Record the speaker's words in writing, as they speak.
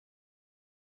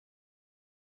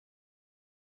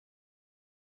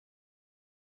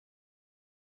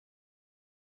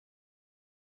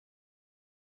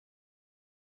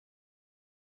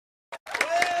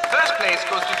race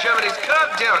goes to Germany's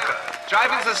Kurt Dirke,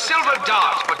 driving the Silver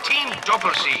Dart for Team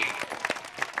Doppelsieg.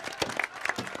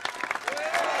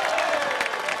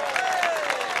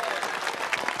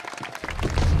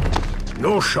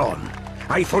 No, Sean.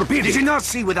 I forbid Did it. you not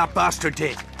see what that bastard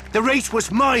did? The race was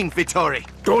mine, Vittori.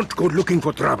 Don't go looking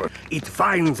for trouble. It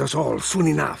finds us all soon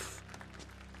enough.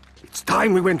 It's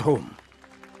time we went home.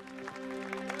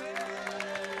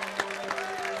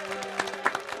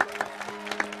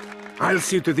 I'll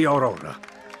see to the Aurora.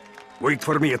 Wait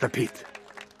for me at the pit.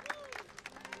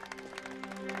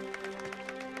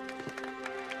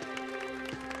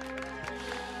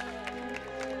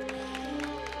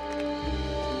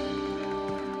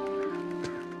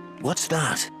 What's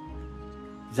that?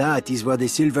 That is where the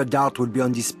silver dart will be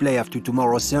on display after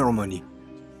tomorrow's ceremony.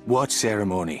 What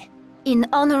ceremony? In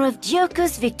honor of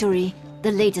Dirke's victory,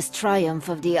 the latest triumph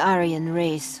of the Aryan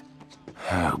race.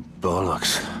 Oh,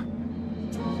 bollocks.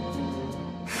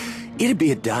 It'd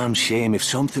be a damn shame if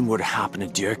something were to happen to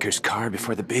Dirke's car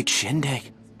before the big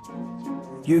shindig.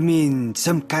 You mean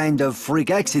some kind of freak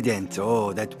accident?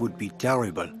 Oh, that would be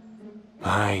terrible.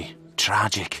 Aye,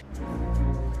 tragic.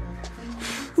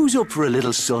 Who's up for a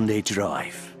little Sunday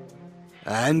drive?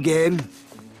 I'm game.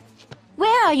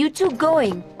 Where are you two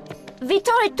going?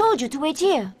 Vittori told you to wait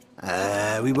here.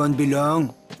 We won't be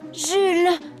long.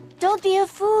 Jules, don't be a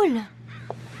fool.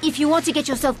 If you want to get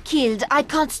yourself killed, I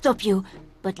can't stop you.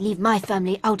 But leave my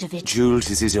family out of it.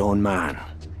 Jules is his own man.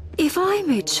 If I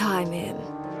may chime in.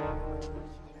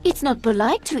 It's not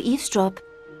polite to eavesdrop.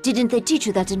 Didn't they teach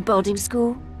you that in boarding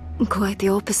school? Quite the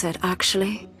opposite,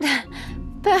 actually.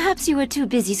 Perhaps you were too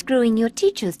busy screwing your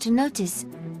teachers to notice.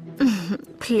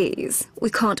 Please,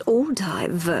 we can't all die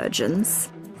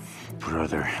virgins.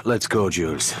 Brother, let's go,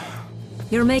 Jules.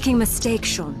 You're making a mistake,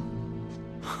 Sean.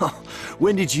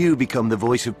 When did you become the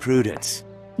voice of prudence?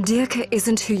 Dirke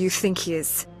isn't who you think he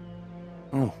is.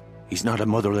 Oh, he's not a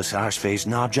motherless arse-faced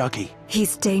knob jockey.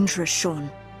 He's dangerous,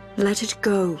 Sean. Let it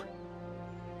go.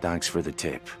 Thanks for the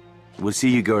tip. We'll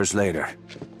see you girls later.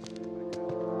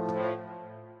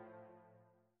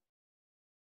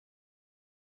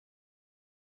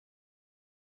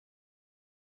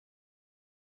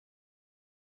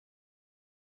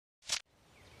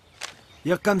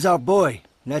 Here comes our boy.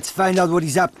 Let's find out what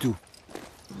he's up to.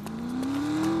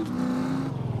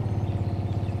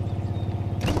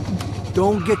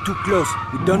 Don't get too close.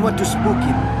 We don't want to spook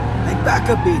him. Hang back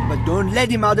a bit, but don't let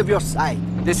him out of your sight.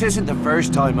 This isn't the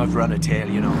first time I've run a tail,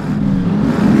 you know.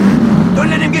 Don't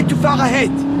let him get too far ahead.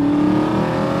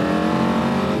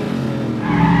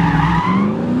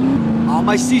 Oh,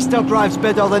 my sister drives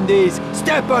better than this.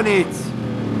 Step on it.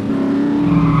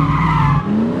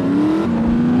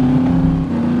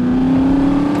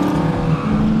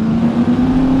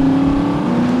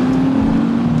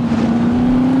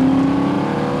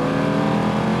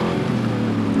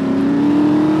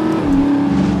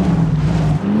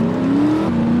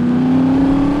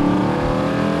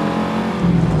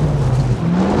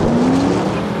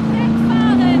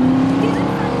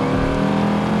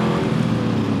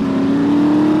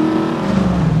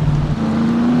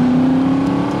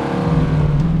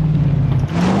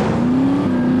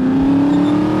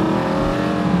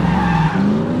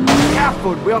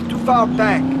 We are too far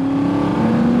back.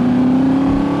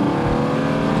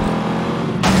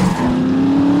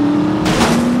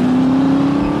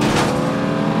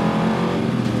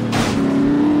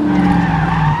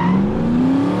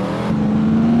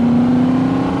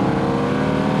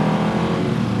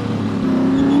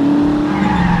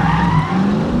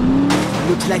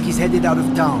 Looks like he's headed out of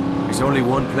town. There's only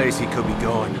one place he could be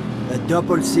going. The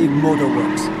Doppelsieg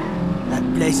Motorworks. That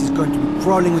place is going to be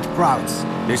crawling with crowds.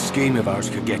 This scheme of ours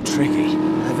could get tricky.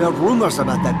 I've heard rumors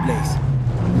about that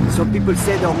place. Some people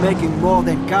say they're making more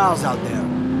than cars out there.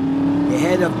 The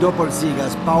head of Doppelsieg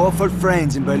has powerful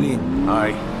friends in Berlin.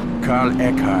 Aye, Karl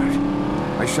Eckhart.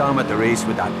 I saw him at the race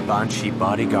with that banshee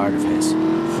bodyguard of his.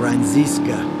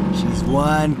 Franziska. She's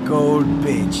one cold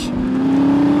bitch.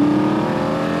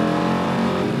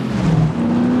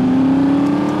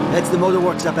 That's the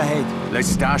motorworks up ahead. Let's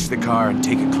stash the car and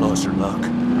take a closer look.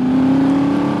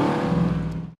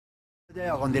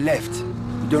 There on the left.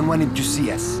 We don't want him to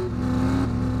see us.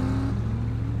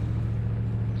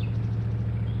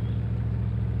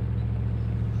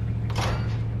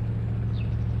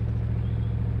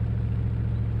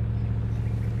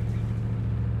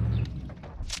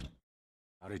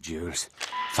 Howdy, Jules.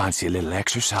 Fancy a little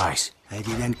exercise? I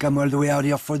didn't come all the way out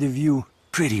here for the view.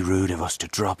 Pretty rude of us to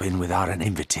drop in without an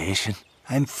invitation.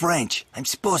 I'm French. I'm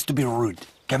supposed to be rude.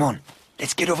 Come on,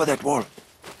 let's get over that wall.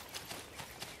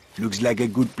 Looks like a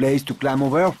good place to climb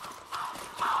over.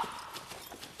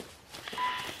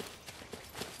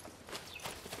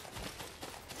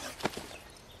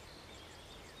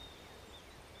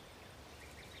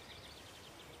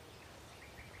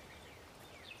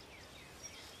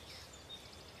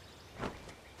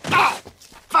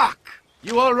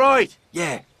 You all right?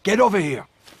 Yeah, get over here.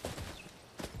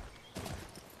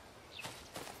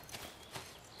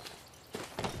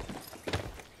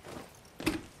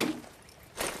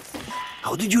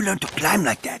 How did you learn to climb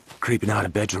like that? Creeping out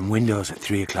of bedroom windows at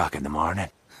 3 o'clock in the morning.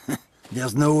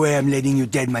 There's no way I'm letting you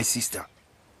dead, my sister.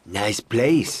 Nice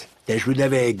place. They should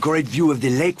have a great view of the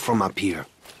lake from up here.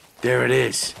 There it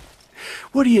is.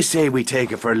 What do you say we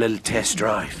take it for a little test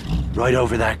drive? Right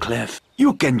over that cliff.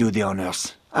 You can do the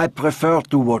honors. I prefer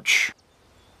to watch.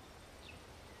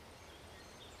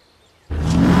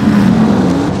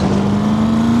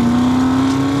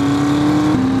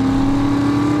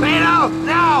 Beto,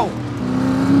 now!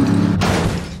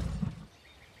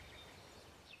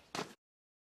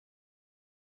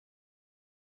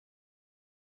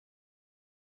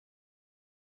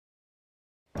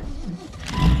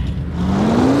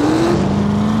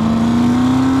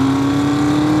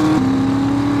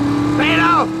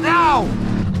 Beto, now!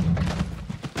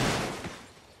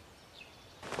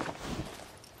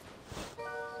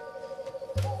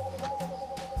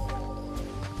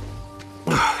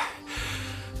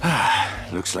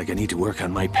 Looks like I need to work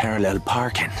on my parallel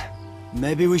parking.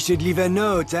 Maybe we should leave a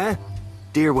note, eh?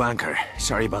 Dear Wanker,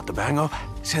 sorry about the bang-up.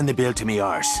 Send the bill to me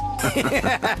arse.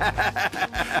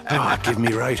 Oh, give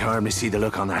me right arm to see the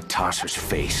look on that tosser's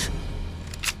face.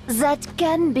 That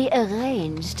can be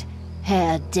arranged,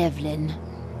 Herr Devlin.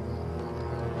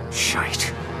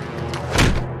 Shite.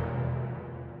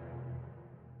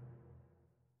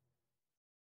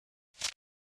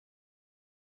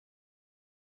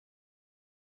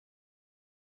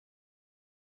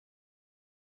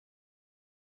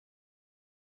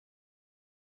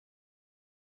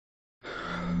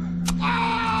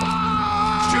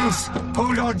 Juice!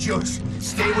 Hold on, Juice!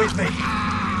 Stay with me!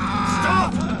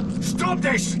 Stop! Stop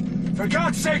this! For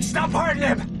God's sake, stop hurting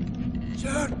him!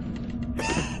 Sir?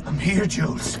 I'm here,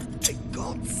 Jules. I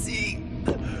can't see.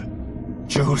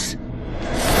 Jules.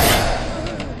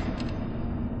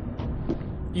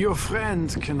 Your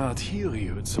friend cannot hear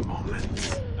you at the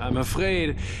moment. I'm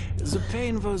afraid the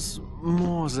pain was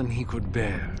more than he could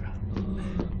bear.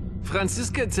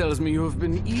 Franziska tells me you have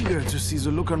been eager to see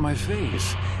the look on my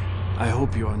face. I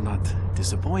hope you are not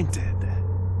disappointed.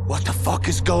 What the fuck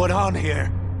is going on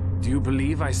here? Do you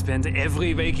believe I spend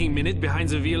every waking minute behind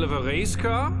the wheel of a race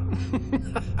car?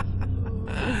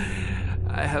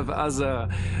 I have other,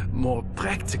 more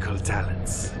practical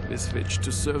talents with which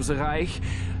to serve the Reich.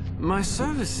 My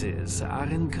services are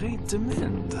in great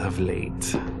demand of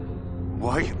late.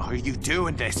 Why are you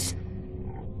doing this?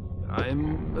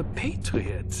 I'm a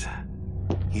patriot.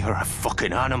 You're a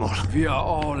fucking animal. We are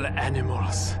all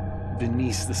animals,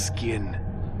 beneath the skin.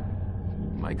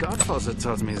 My godfather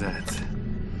taught me that.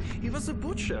 He was a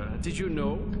butcher, did you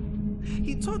know?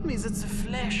 He taught me that the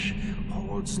flesh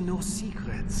holds no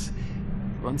secrets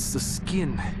once the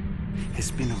skin has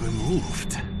been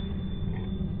removed.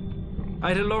 I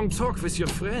had a long talk with your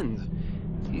friend.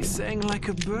 He sang like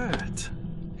a bird.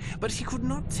 But he could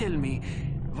not tell me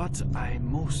what I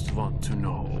most want to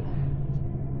know.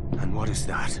 And what is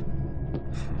that?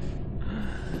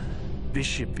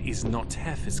 Bishop is not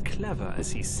half as clever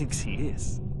as he thinks he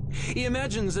is. He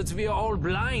imagines that we are all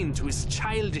blind to his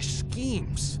childish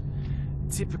schemes.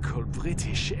 Typical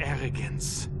British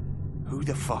arrogance. Who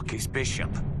the fuck is Bishop?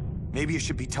 Maybe you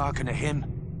should be talking to him.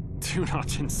 Do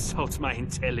not insult my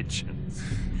intelligence.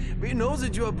 We know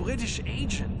that you are a British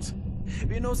agent.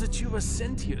 We know that you were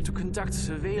sent here to conduct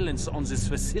surveillance on this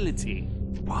facility.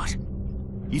 What?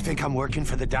 You think I'm working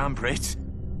for the damn Brits?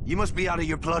 You must be out of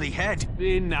your bloody head.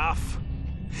 Enough.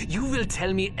 You will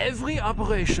tell me every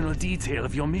operational detail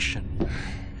of your mission.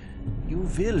 You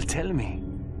will tell me,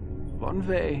 one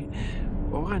way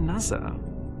or another.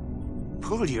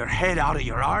 Pull your head out of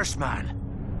your arse, man.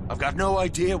 I've got no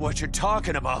idea what you're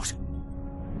talking about.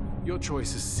 Your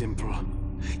choice is simple.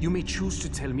 You may choose to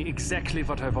tell me exactly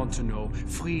what I want to know,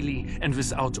 freely and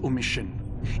without omission.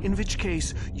 In which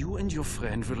case, you and your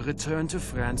friend will return to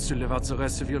France to live out the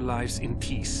rest of your lives in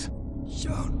peace.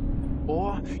 Sean.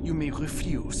 Or you may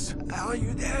refuse. Are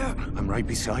you there? I'm right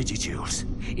beside you, Jules.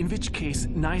 In which case,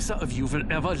 neither of you will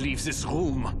ever leave this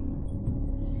room.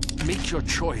 Make your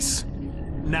choice.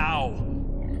 Now.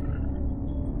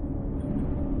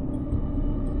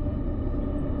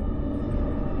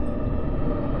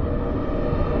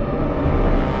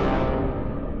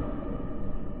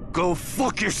 Go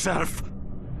fuck yourself!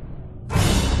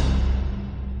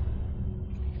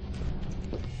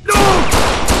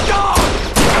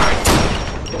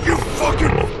 You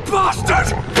fucking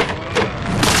bastard!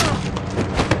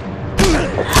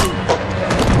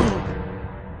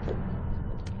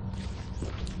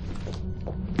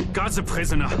 are the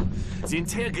prisoner. The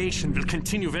interrogation will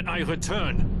continue when I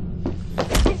return.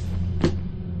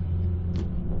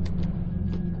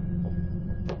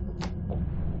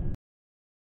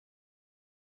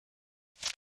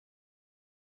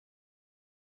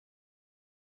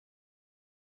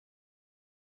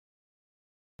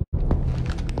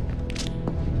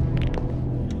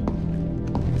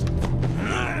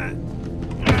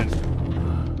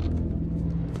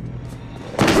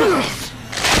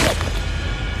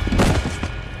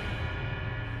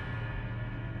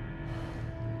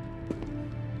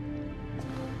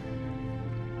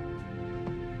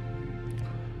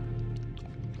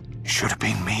 Should have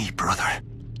been me, brother.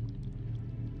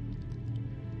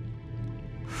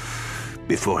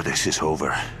 Before this is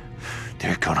over,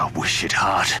 they're gonna wish it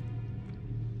hard.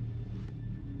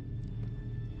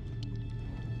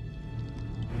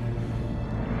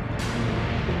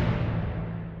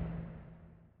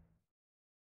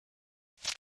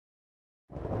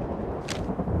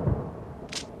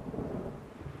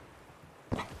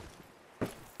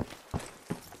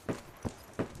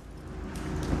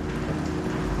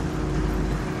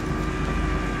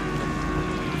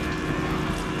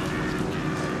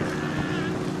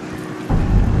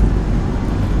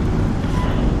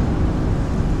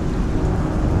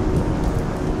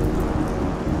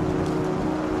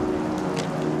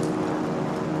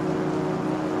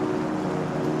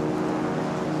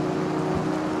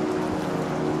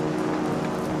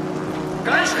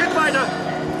 Kein Schritt weiter!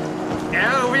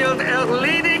 Er wird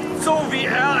erledigt, so wie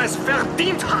er es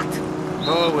verdient hat!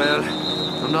 Oh well,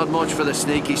 I'm not much for the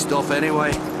sneaky stuff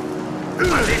anyway.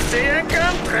 Was ich sehen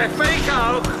kann, treffe ich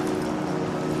auch!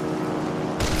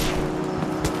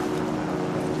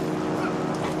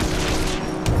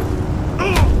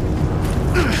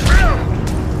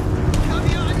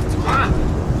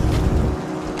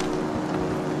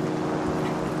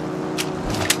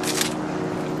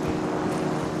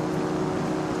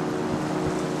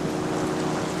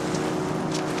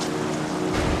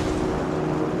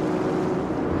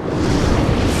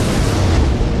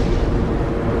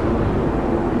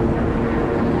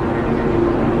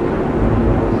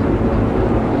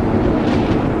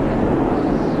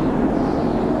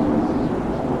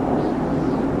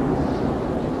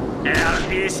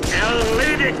 Ist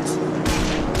erledigt!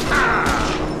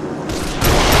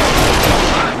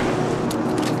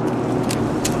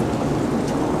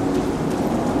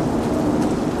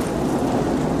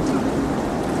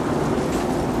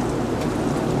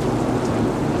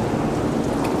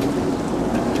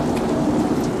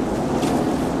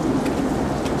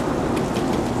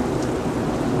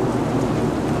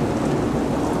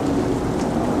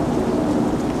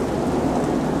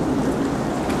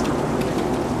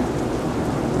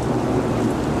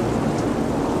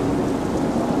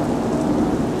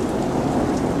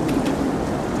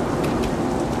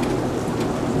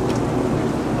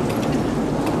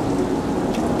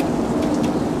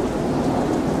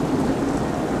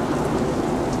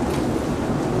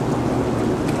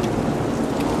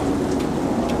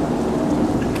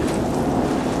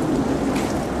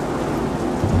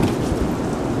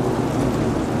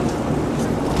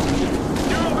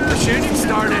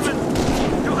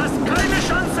 Du hast keine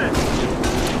Chance!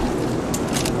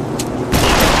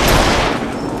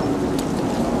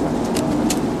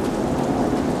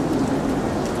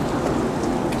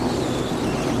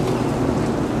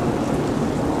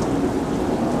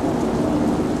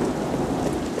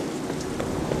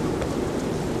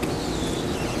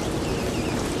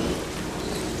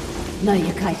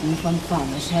 Neuigkeiten von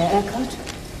Farmisch, Herr Eckert?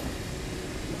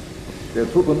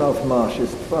 Der Truppenaufmarsch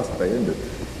ist fast beendet.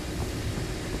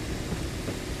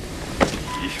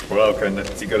 Ich brauche eine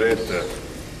Zigarette.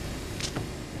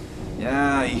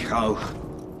 Ja, ich auch.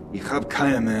 Ich hab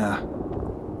keine mehr.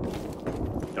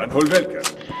 Dann hol welche.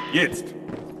 Jetzt.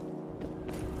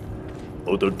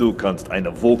 Oder du kannst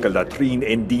eine Vocal-Latrin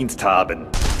in Dienst haben.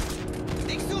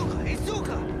 Ich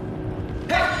suche!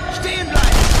 Hey, stehen bleiben!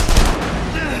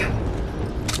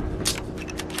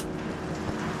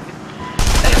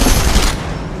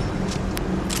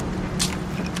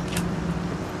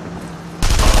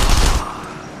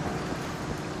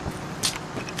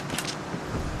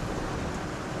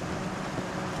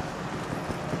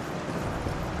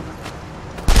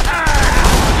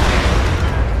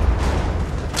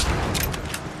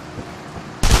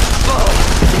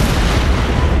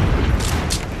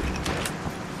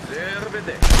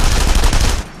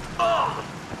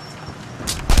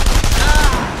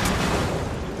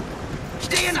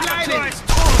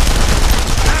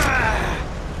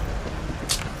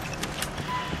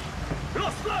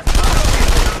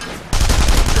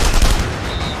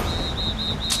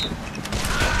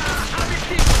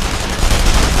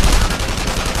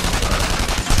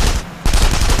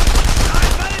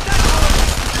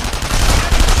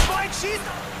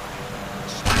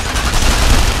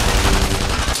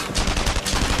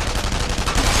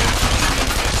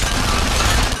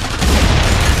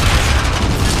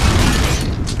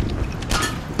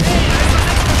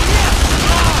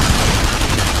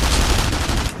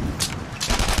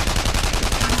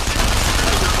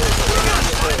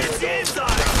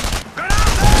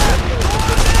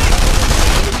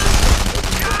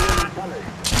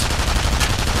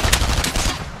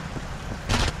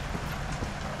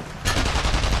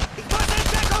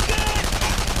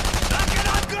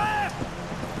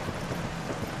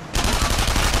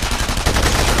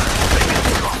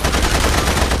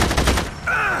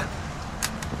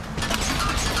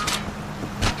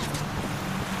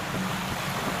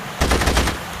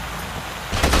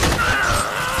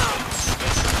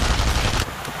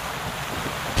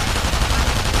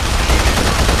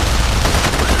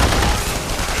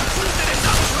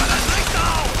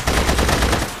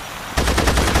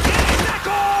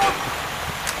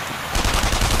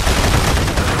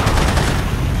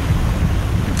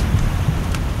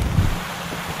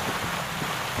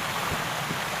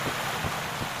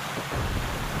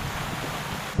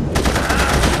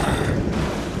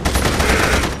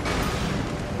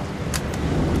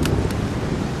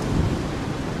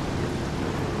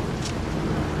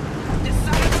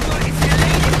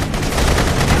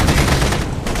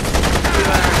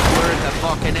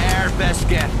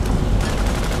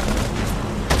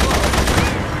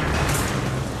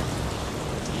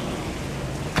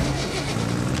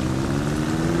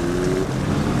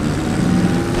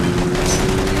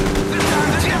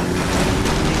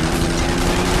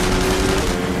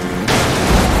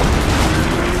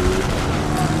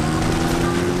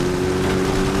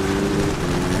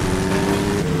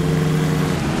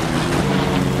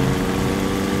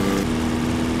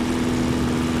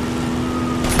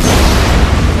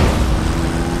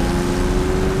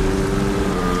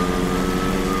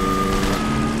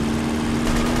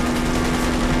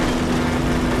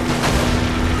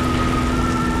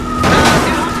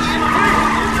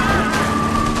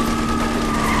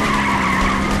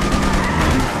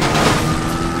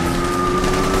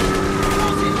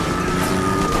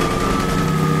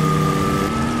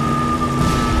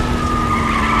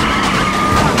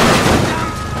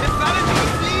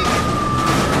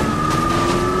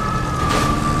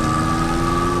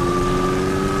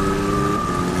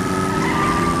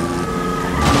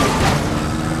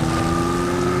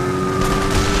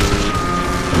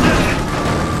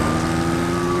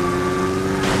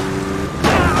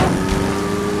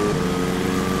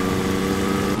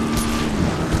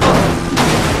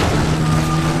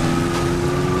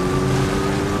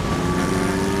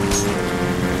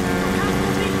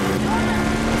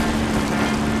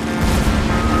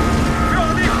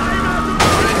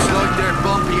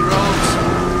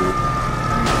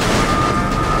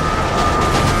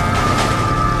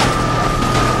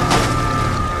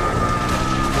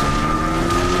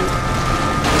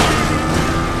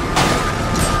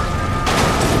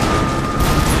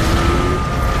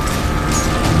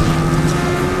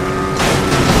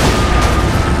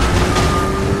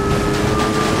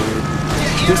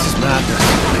 This is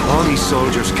madness. All these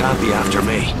soldiers can't be after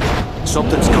me.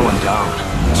 Something's going down.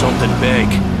 Something big.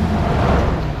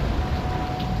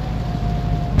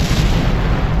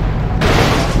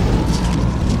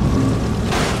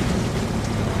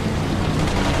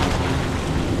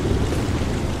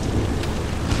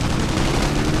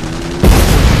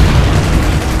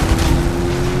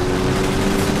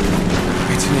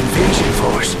 It's an invasion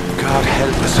force. God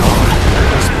help us all.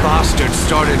 Those bastards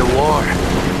started a war.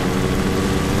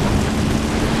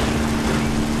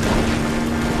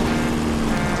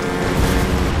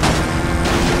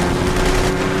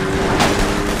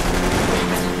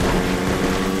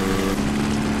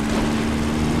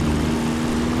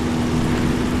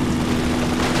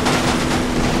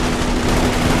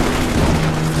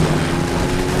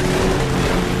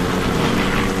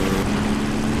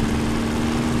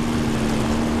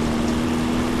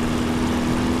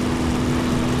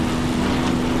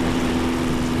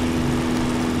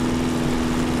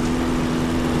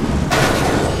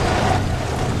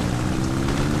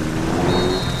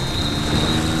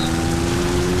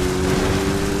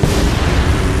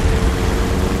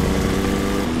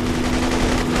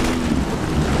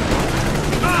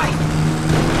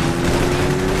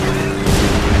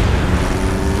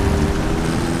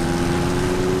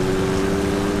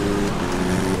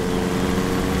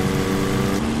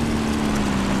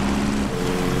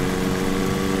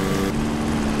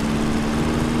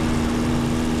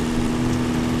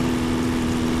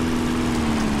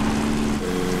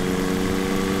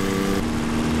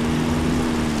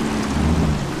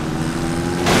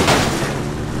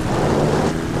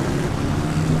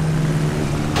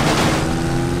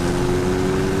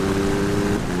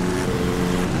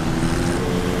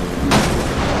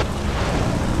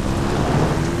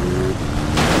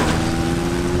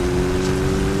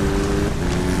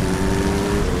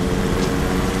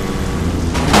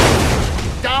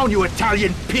 You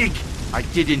Italian pig! I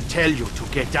didn't tell you to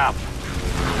get up.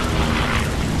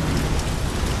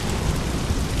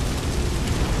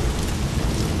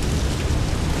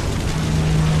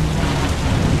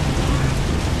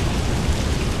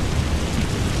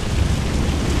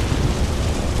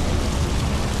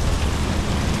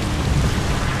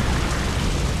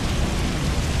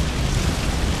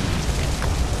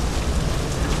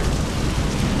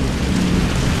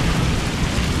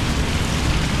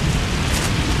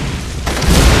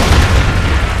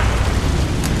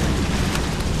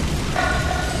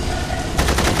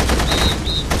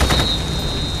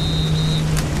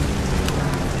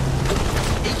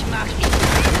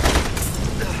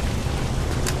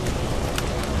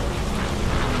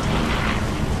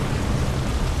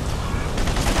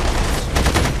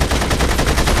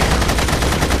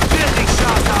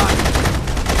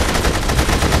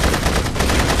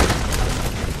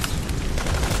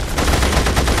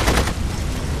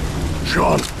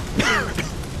 Sean!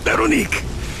 Veronique!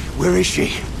 Where is she?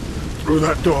 Through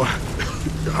that door.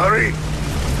 Hurry!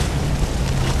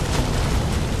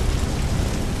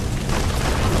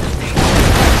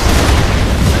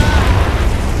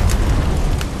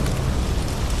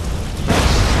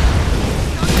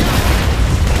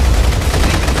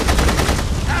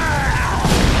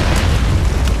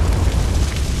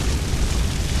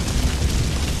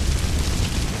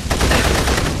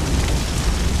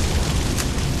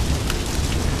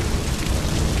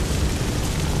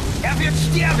 Wird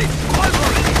sterben!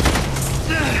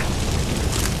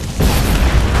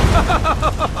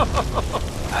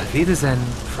 Auf Wiedersehen,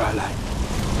 Fräulein.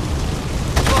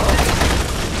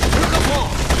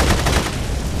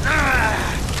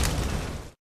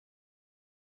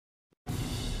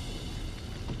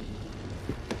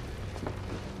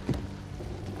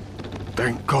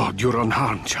 Thank God you're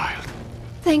unharmed, child.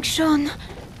 Thanks, Sean.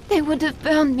 They would have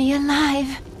burned me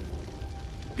alive.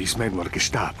 These men were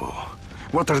Gestapo.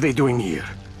 What are they doing here?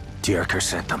 Dierker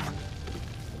sent them.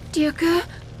 Dierker?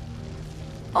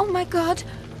 Oh my God.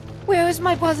 Where is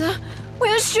my brother?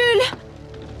 Where's Jules?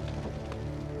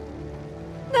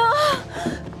 No!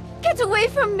 Get away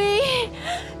from me!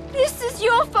 This is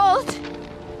your fault!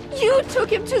 You took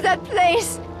him to that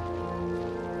place!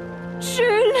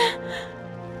 Jules!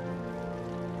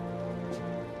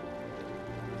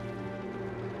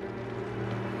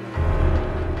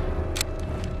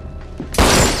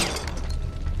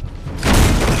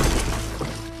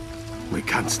 We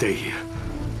can't stay here.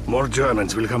 More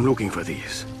Germans will come looking for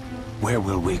these. Where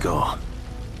will we go?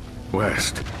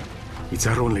 West. It's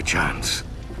our only chance.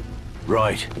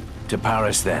 Right. To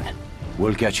Paris, then.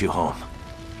 We'll get you home.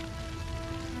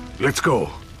 Let's go.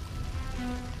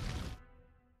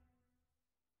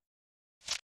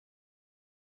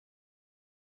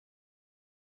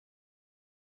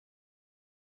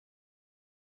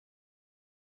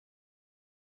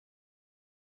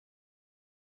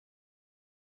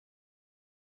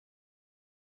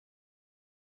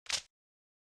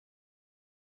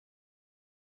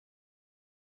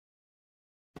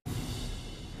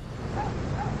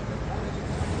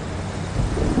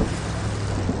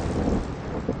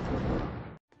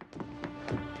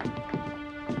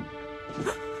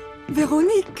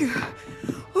 Véronique!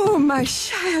 Oh, my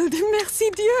child, merci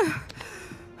Dieu!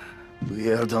 We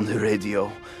heard on the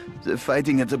radio. The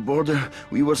fighting at the border,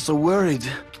 we were so worried.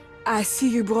 I see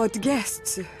you brought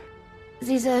guests.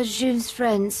 These are Jules'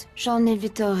 friends, Jean and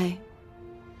Vittore.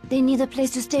 They need a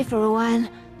place to stay for a while,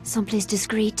 someplace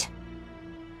discreet.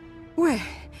 Well,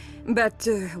 but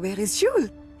where is Jules?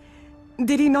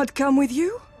 Did he not come with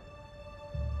you?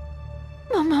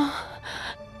 Mama...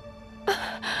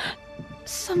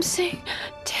 Something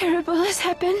terrible has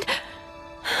happened.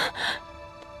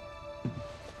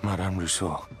 Madame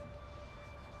Rousseau.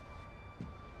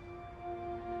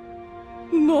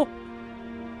 No.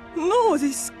 No,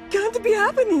 this can't be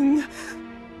happening.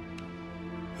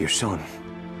 Your son.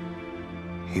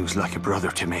 He was like a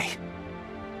brother to me.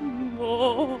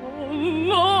 No,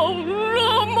 no,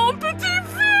 no, mon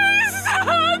petit-fils!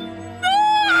 No!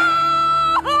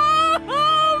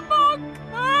 Mon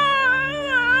cœur!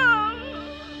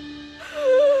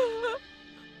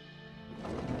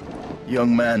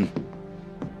 Young man,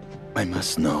 I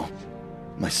must know.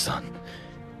 My son,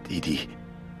 Didi,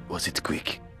 was it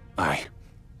quick? Aye.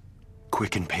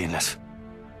 Quick and painless.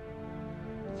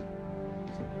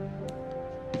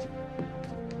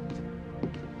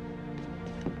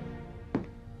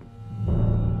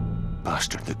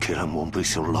 Bastard that kill him won't be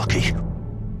so lucky.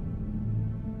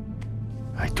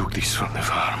 I took this from the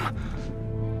farm.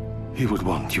 He would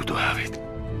want you to have it.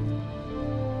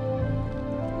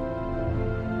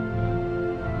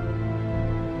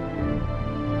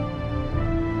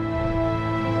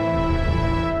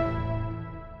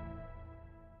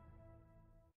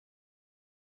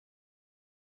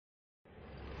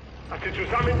 Dass sie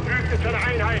zusammenfügt zu einer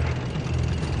Einheit.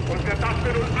 Und für das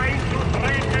wir nun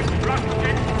einzudrehen entschlossen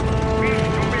sind, wie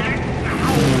zum letzten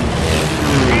Haus.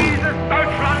 Dieses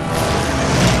Deutschland!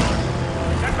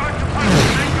 Der deutsche Volk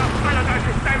ist Einkauf aller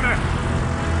deutschen Stämme!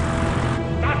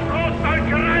 Das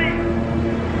Großdeutsche Reich!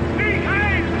 Sieg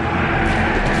heil!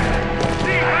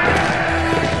 Sieg heil!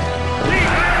 Sieg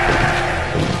heil!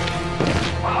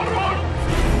 Vor uns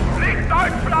liegt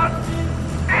Deutschland!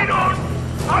 In uns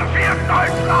marschiert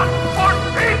Deutschland! Und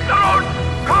hinter uns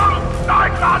kommt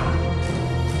Deutschland!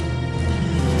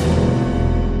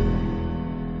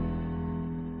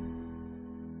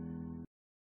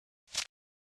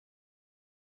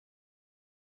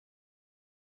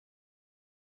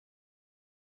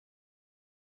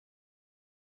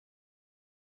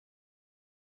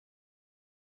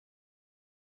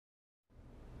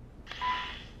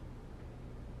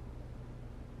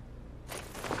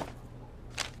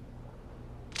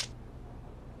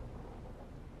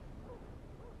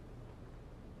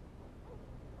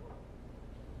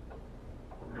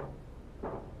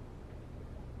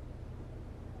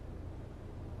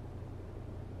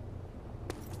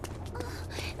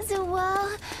 The war,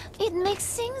 it makes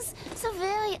things so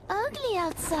very ugly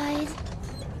outside.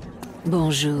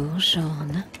 Bonjour,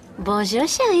 Sean. Bonjour,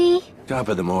 chérie. Top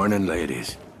of the morning,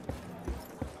 ladies.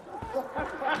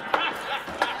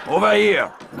 Over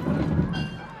here!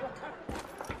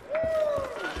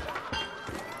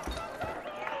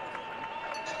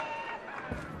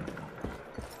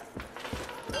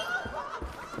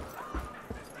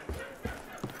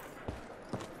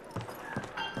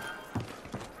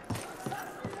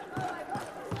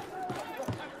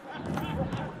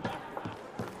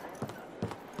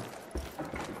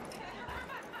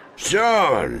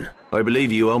 John! I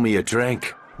believe you owe me a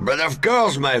drink. But of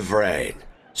course, my friend.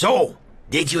 So,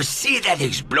 did you see that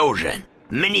explosion?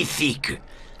 Magnifique.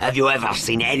 Have you ever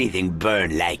seen anything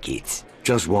burn like it?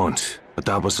 Just once, but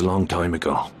that was a long time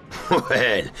ago.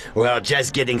 Well, we're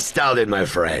just getting started, my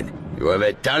friend. You have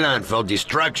a talent for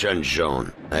destruction,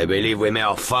 John. I believe we may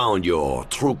have found your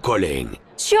true calling.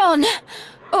 Sean!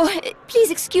 Oh,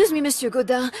 please excuse me, Monsieur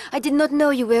Godin. I did not know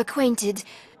you were acquainted.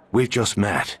 We've just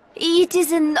met. It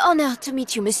is an honor to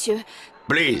meet you, monsieur.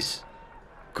 Please,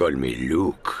 call me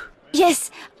Luke.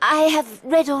 Yes, I have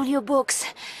read all your books.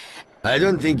 I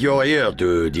don't think you're here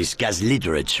to discuss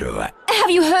literature.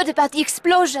 Have you heard about the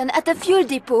explosion at the fuel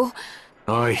depot?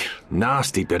 Aye,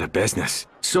 nasty bit of business.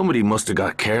 Somebody must have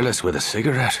got careless with a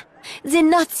cigarette. The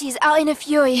Nazis are in a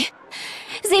fury.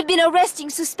 They've been arresting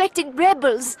suspected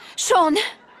rebels. Sean,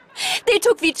 they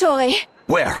took Vittore.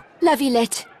 Where? La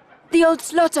Villette. The old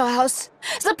slaughterhouse.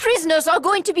 The prisoners are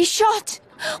going to be shot.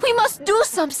 We must do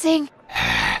something.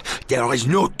 There is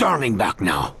no turning back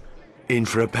now. In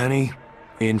for a penny,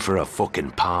 in for a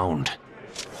fucking pound.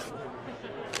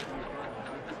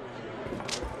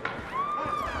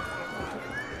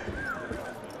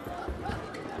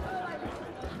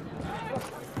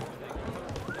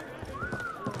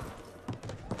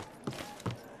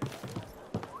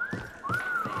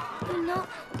 You know,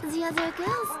 the other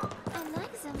girls?